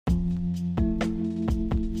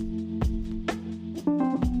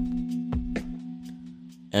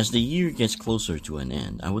As the year gets closer to an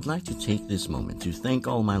end, I would like to take this moment to thank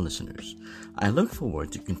all my listeners. I look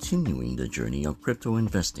forward to continuing the journey of crypto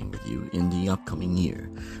investing with you in the upcoming year.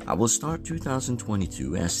 I will start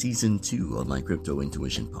 2022 as Season 2 of my Crypto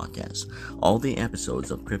Intuition podcast. All the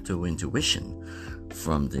episodes of Crypto Intuition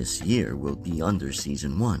from this year will be under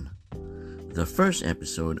Season 1. The first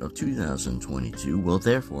episode of 2022 will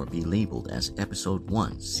therefore be labeled as Episode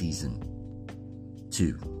 1, Season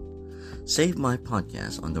 2. Save my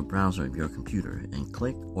podcast on the browser of your computer and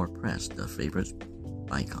click or press the favorite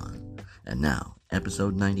icon. And now,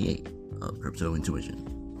 episode 98 of Crypto Intuition.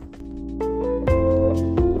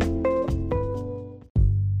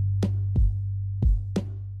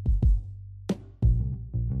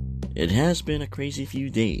 It has been a crazy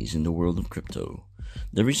few days in the world of crypto.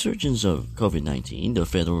 The resurgence of COVID-19, the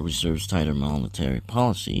Federal Reserve's tighter monetary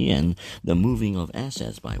policy, and the moving of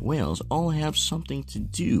assets by whales all have something to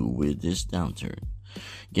do with this downturn.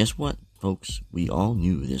 Guess what, folks? We all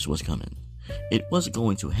knew this was coming. It was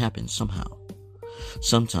going to happen somehow.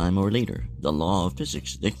 Sometime or later, the law of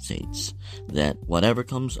physics dictates that whatever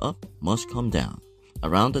comes up must come down.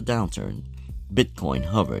 Around the downturn, Bitcoin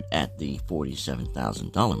hovered at the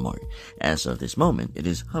 $47,000 mark. As of this moment, it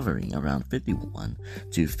is hovering around $51,000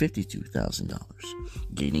 to $52,000,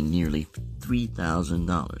 gaining nearly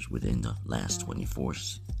 $3,000 within the last 24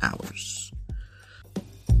 hours.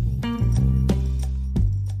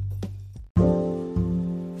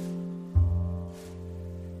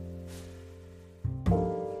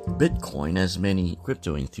 Bitcoin, as many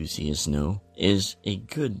crypto enthusiasts know, is a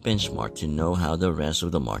good benchmark to know how the rest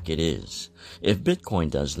of the market is. If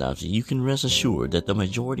Bitcoin does lousy, you can rest assured that the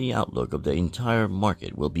majority outlook of the entire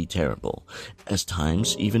market will be terrible, at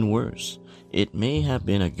times even worse. It may have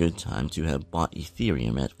been a good time to have bought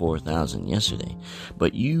Ethereum at 4,000 yesterday,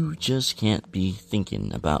 but you just can't be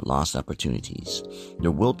thinking about lost opportunities.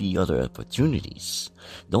 There will be other opportunities.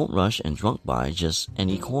 Don't rush and drunk buy just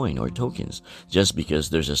any coin or tokens just because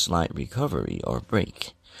there's a slight recovery or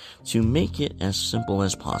break. To make it as simple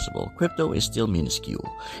as possible, crypto is still minuscule.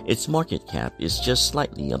 Its market cap is just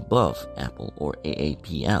slightly above Apple or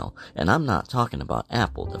AAPL, and I'm not talking about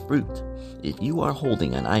Apple the fruit. If you are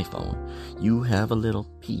holding an iPhone, you have a little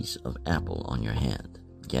piece of Apple on your hand.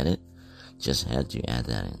 Get it? Just had to add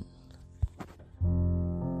that in.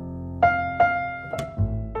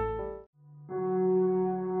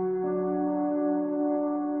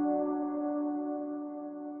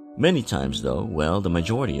 Many times though, the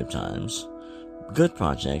majority of times, good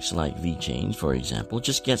projects like VeChain, for example,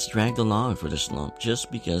 just gets dragged along for the slump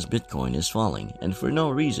just because Bitcoin is falling, and for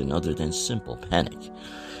no reason other than simple panic.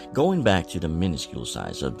 Going back to the minuscule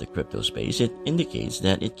size of the crypto space, it indicates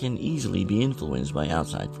that it can easily be influenced by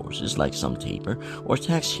outside forces like some taper or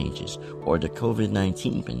tax changes or the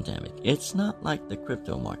COVID-19 pandemic. It's not like the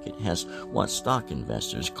crypto market has what stock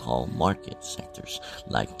investors call market sectors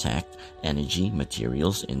like tech, energy,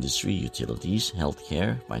 materials, industry, utilities,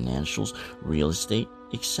 healthcare, financials, real estate,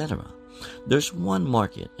 etc. There's one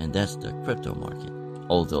market, and that's the crypto market.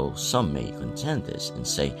 Although some may contend this and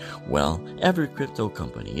say, every crypto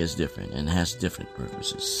company is different and has different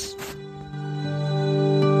purposes.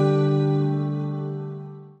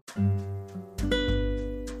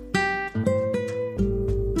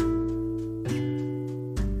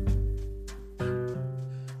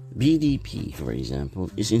 BDP, for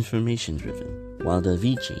example, is information-driven, while the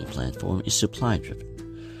VeChain platform is supply-driven.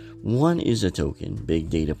 One is a token,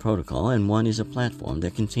 Big Data Protocol, and one is a platform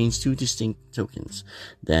that contains two distinct tokens.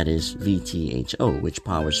 That is VTHO, which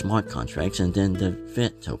powers smart contracts, and then the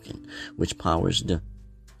VET token, which powers the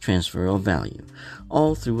transfer of value,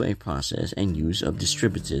 all through a process and use of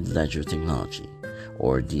distributed ledger technology,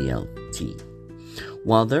 or DLT.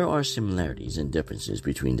 While there are similarities and differences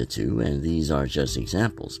between the two, and these are just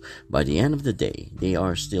examples, by the end of the day, they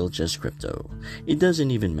are still just crypto. It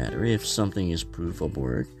doesn't even matter if something is proof of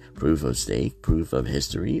work, proof of stake, proof of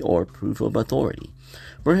history, or proof of authority.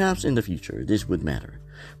 Perhaps in the future this would matter,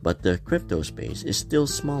 but the crypto space is still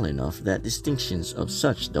small enough that distinctions of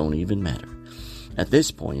such don't even matter. At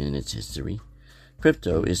this point in its history,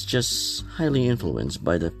 crypto is just highly influenced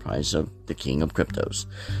by the price of the king of cryptos,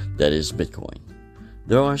 that is Bitcoin.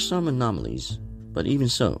 There are some anomalies, but even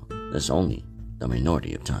so, that's only the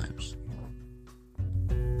minority of times.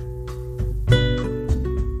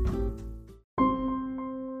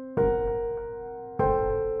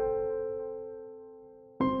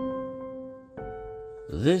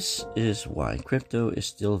 This is why crypto is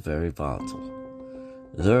still very volatile.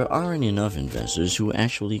 There aren't enough investors who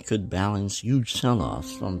actually could balance huge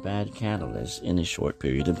sell-offs from bad catalysts in a short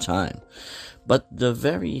period of time. But the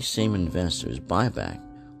very same investors buy back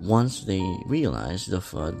once they realized the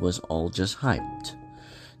FUD was all just hyped.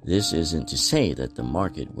 This isn't to say that the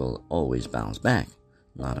market will always bounce back.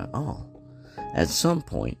 Not at all. At some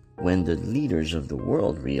point, when the leaders of the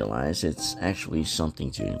world realize it's actually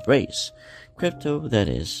something to embrace, crypto that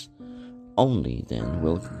is, only then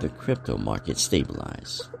will the crypto market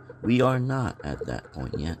stabilize. We are not at that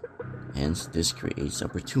point yet. Hence, this creates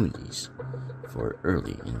opportunities for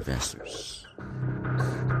early investors.